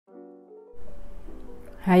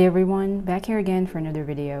Hi everyone, back here again for another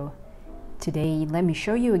video. Today, let me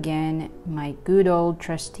show you again my good old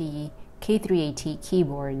trusty K380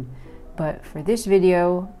 keyboard. But for this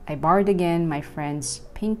video, I borrowed again my friend's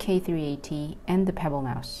Pink K380 and the Pebble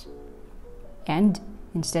mouse. And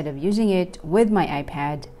instead of using it with my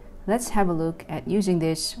iPad, let's have a look at using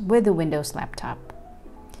this with a Windows laptop.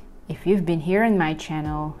 If you've been here on my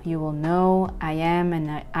channel, you will know I am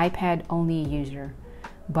an iPad-only user.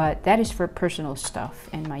 But that is for personal stuff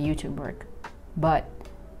and my YouTube work. But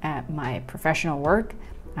at my professional work,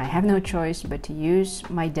 I have no choice but to use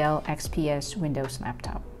my Dell XPS Windows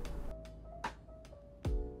laptop.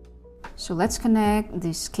 So let's connect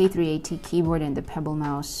this K380 keyboard and the Pebble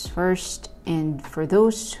mouse first. And for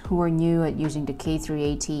those who are new at using the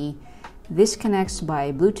K380, this connects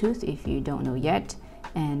by Bluetooth if you don't know yet,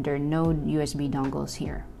 and there are no USB dongles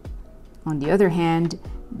here. On the other hand,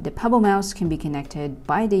 the Pebble mouse can be connected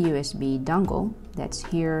by the USB dongle that's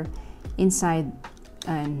here inside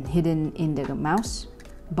and hidden in the mouse,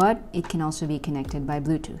 but it can also be connected by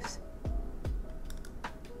Bluetooth.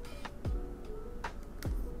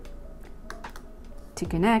 To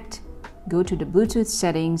connect, go to the Bluetooth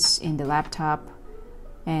settings in the laptop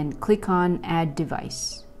and click on Add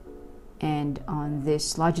Device. And on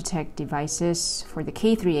this Logitech devices for the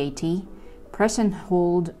K380, press and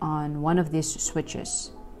hold on one of these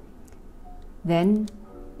switches. Then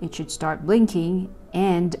it should start blinking,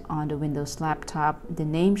 and on the Windows laptop, the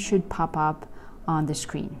name should pop up on the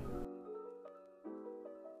screen.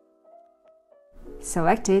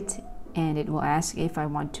 Select it, and it will ask if I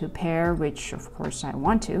want to pair, which of course I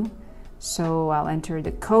want to. So I'll enter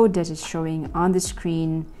the code that is showing on the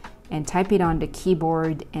screen and type it on the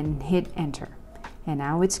keyboard and hit enter. And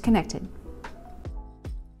now it's connected.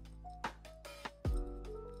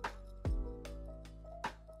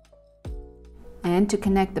 And to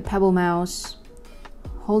connect the Pebble mouse,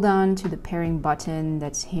 hold on to the pairing button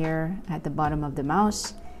that's here at the bottom of the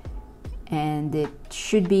mouse, and it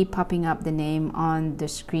should be popping up the name on the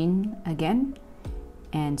screen again,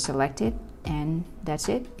 and select it, and that's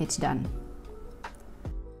it, it's done.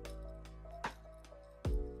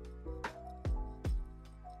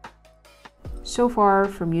 So far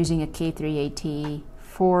from using a K380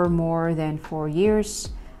 for more than 4 years,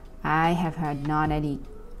 I have had not any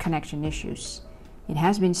connection issues. It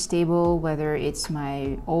has been stable whether it's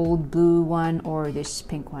my old blue one or this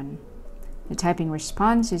pink one. The typing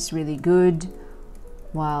response is really good,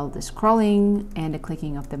 while the scrolling and the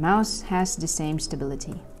clicking of the mouse has the same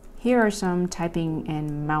stability. Here are some typing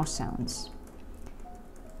and mouse sounds.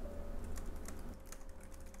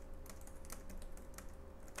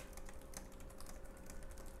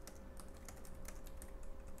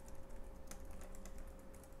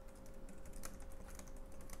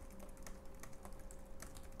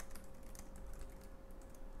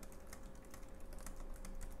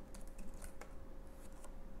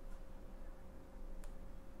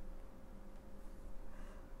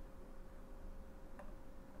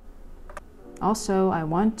 Also, I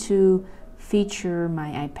want to feature my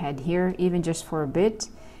iPad here, even just for a bit.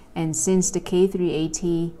 And since the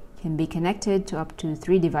K380 can be connected to up to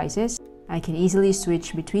 3 devices, I can easily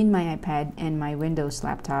switch between my iPad and my Windows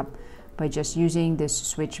laptop by just using this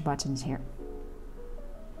switch buttons here.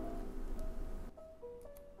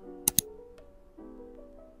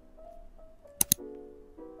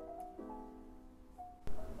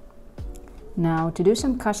 Now, to do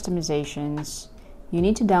some customizations, you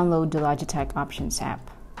need to download the Logitech Options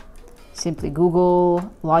app. Simply Google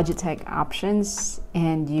Logitech Options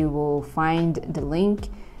and you will find the link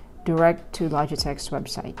direct to Logitech's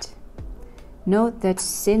website. Note that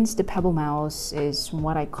since the Pebble mouse is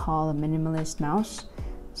what I call a minimalist mouse,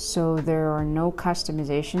 so there are no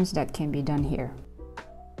customizations that can be done here.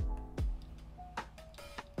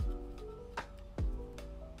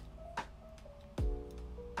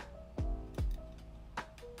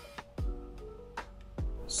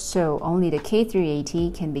 So only the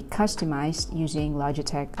K380 can be customized using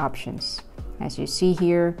Logitech Options. As you see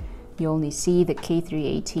here, you only see the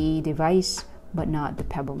K380 device, but not the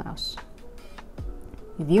Pebble mouse.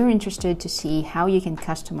 If you're interested to see how you can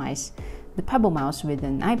customize the Pebble mouse with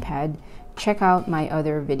an iPad, check out my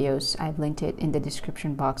other videos. I've linked it in the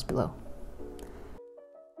description box below.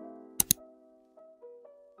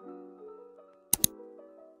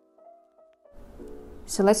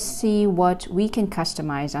 So let's see what we can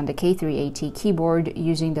customize on the K380 keyboard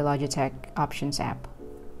using the Logitech Options app.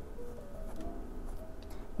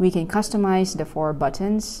 We can customize the 4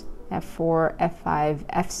 buttons, F4, F5,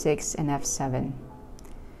 F6, and F7.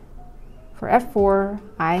 For F4,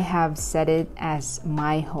 I have set it as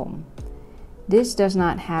My Home. This does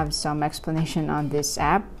not have some explanation on this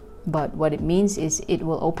app, but what it means is it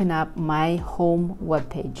will open up my home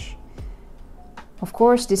webpage. Of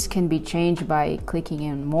course, this can be changed by clicking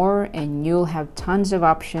on more, and you'll have tons of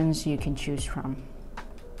options you can choose from.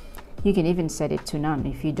 You can even set it to none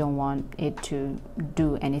if you don't want it to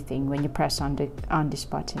do anything when you press on this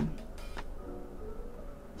button.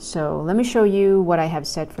 So let me show you what I have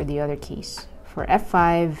set for the other keys. For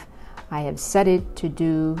F5, I have set it to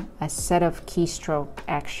do a set of keystroke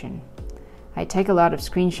action. I take a lot of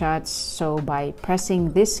screenshots, so by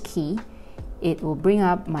pressing this key, it will bring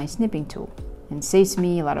up my snipping tool and saves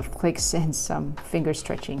me a lot of clicks and some finger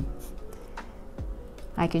stretching.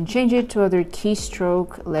 I can change it to other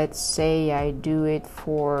keystroke. Let's say I do it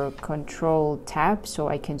for Ctrl Tab, so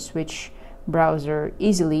I can switch browser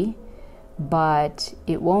easily, but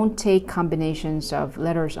it won't take combinations of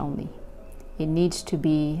letters only. It needs to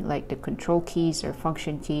be like the control keys or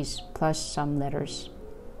function keys plus some letters.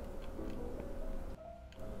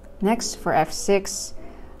 Next, for F6,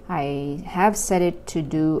 I have set it to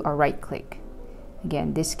do a right click.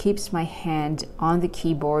 Again, this keeps my hand on the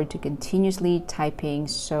keyboard to continuously typing,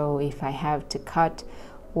 so if I have to cut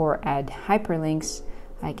or add hyperlinks,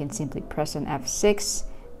 I can simply press on F6,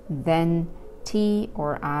 then T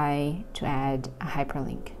or I to add a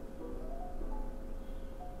hyperlink.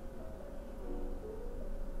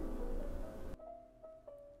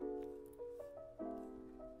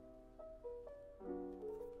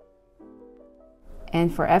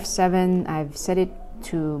 And for F7, I've set it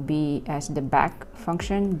to be as the back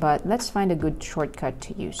function, but let's find a good shortcut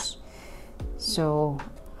to use. So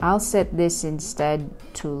I'll set this instead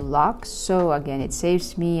to lock, so again it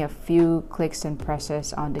saves me a few clicks and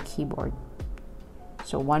presses on the keyboard.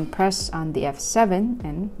 So one press on the F7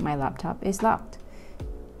 and my laptop is locked.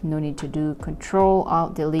 No need to do Ctrl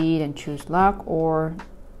Alt Delete and choose lock, or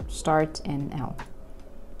Start and L.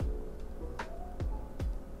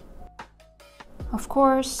 Of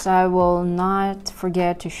course, I will not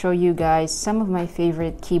forget to show you guys some of my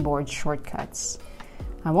favorite keyboard shortcuts.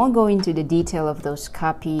 I won't go into the detail of those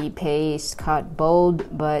copy, paste, cut,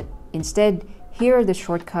 bold, but instead, here are the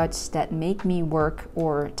shortcuts that make me work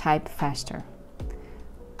or type faster.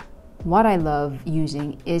 What I love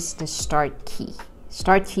using is the Start key.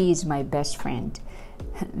 Start key is my best friend.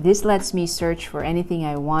 This lets me search for anything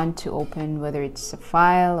I want to open, whether it's a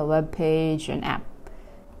file, a web page, an app.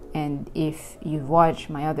 And if you've watched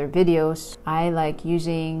my other videos, I like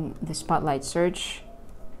using the Spotlight search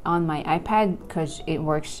on my iPad because it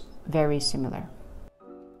works very similar.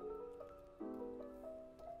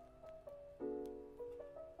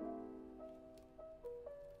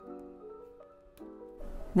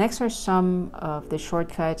 Next are some of the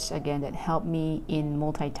shortcuts again that help me in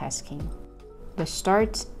multitasking. The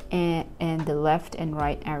Start and the left and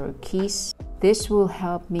right arrow keys. This will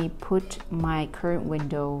help me put my current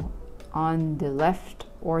window on the left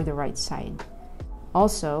or the right side.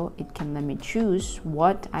 Also, it can let me choose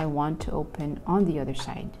what I want to open on the other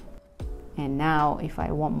side. And now, if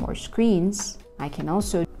I want more screens, I can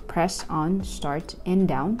also press on Start and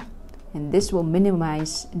down, and this will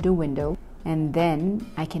minimize the window, and then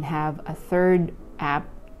I can have a third app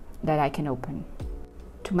that I can open.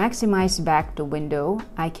 To maximize back the window,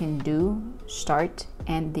 I can do Start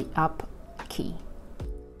and the up key.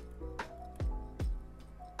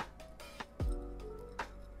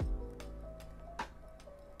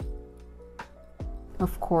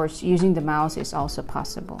 Of course, using the mouse is also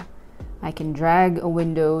possible. I can drag a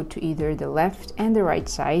window to either the left and the right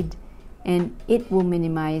side, and it will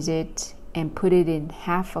minimize it and put it in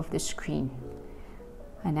half of the screen.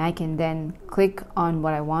 And I can then click on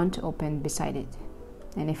what I want to open beside it.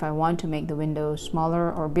 And if I want to make the window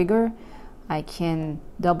smaller or bigger, I can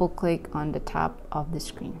double click on the top of the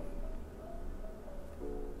screen.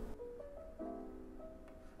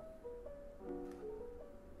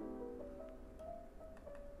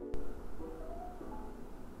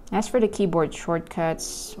 As for the keyboard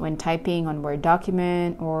shortcuts, when typing on Word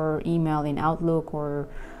document or email in Outlook or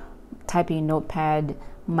typing in Notepad,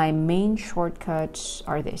 my main shortcuts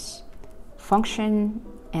are this. Function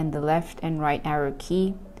and the left and right arrow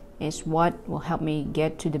key is what will help me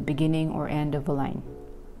get to the beginning or end of a line.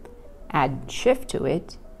 Add shift to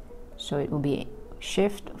it, so it will be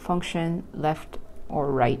shift, function, left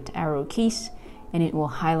or right arrow keys, and it will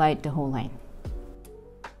highlight the whole line.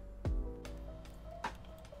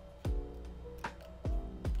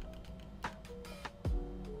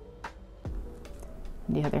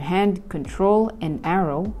 On the other hand, Control and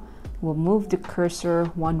arrow will move the cursor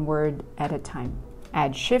one word at a time.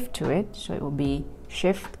 Add shift to it, so it will be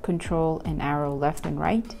shift, control, and arrow left and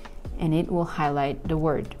right, and it will highlight the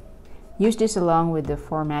word. Use this along with the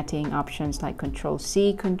formatting options like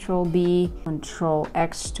Ctrl-C, Ctrl-B,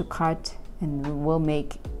 Ctrl-X to cut, and it will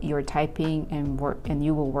make your typing and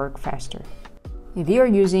you will work faster. If you are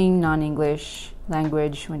using non-English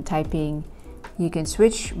language when typing, you can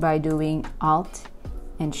switch by doing Alt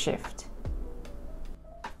and Shift.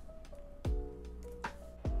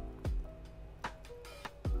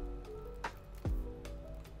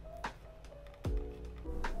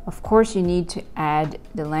 Of course, you need to add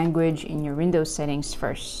the language in your Windows settings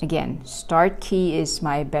first. Again, Start key is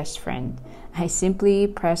my best friend. I simply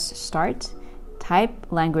press Start,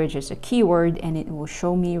 type language as a keyword, and it will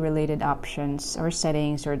show me related options or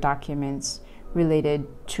settings or documents related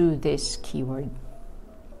to this keyword.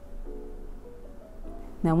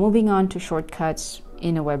 Now moving on to shortcuts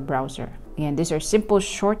in a web browser. Again, these are simple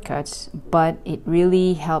shortcuts, but it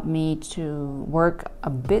really helped me to work a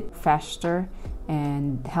bit faster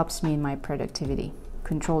and helps me in my productivity.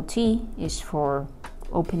 Ctrl-T is for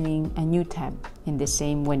opening a new tab in the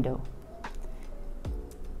same window.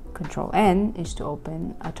 Ctrl-N is to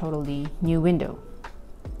open a totally new window.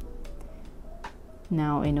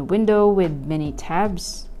 Now in a window with many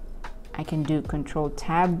tabs, I can do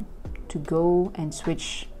Ctrl-Tab to go and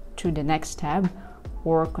switch to the next tab,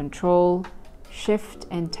 or Ctrl, Shift,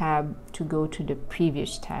 and Tab to go to the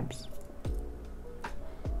previous tabs.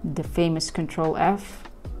 The famous Ctrl-F,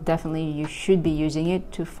 definitely you should be using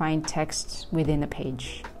it to find text within a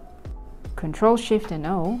page. Ctrl, Shift, and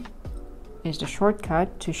O is the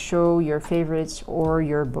shortcut to show your favorites or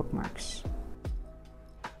your bookmarks.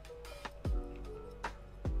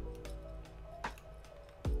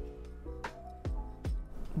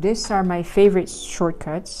 These are my favorite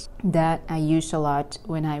shortcuts that I use a lot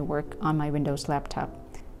when I work on my Windows laptop.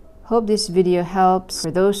 Hope this video helps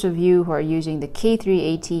for those of you who are using the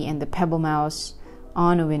K380 and the Pebble mouse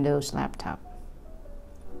on a Windows laptop.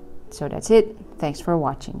 So that's it. Thanks for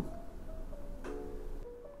watching.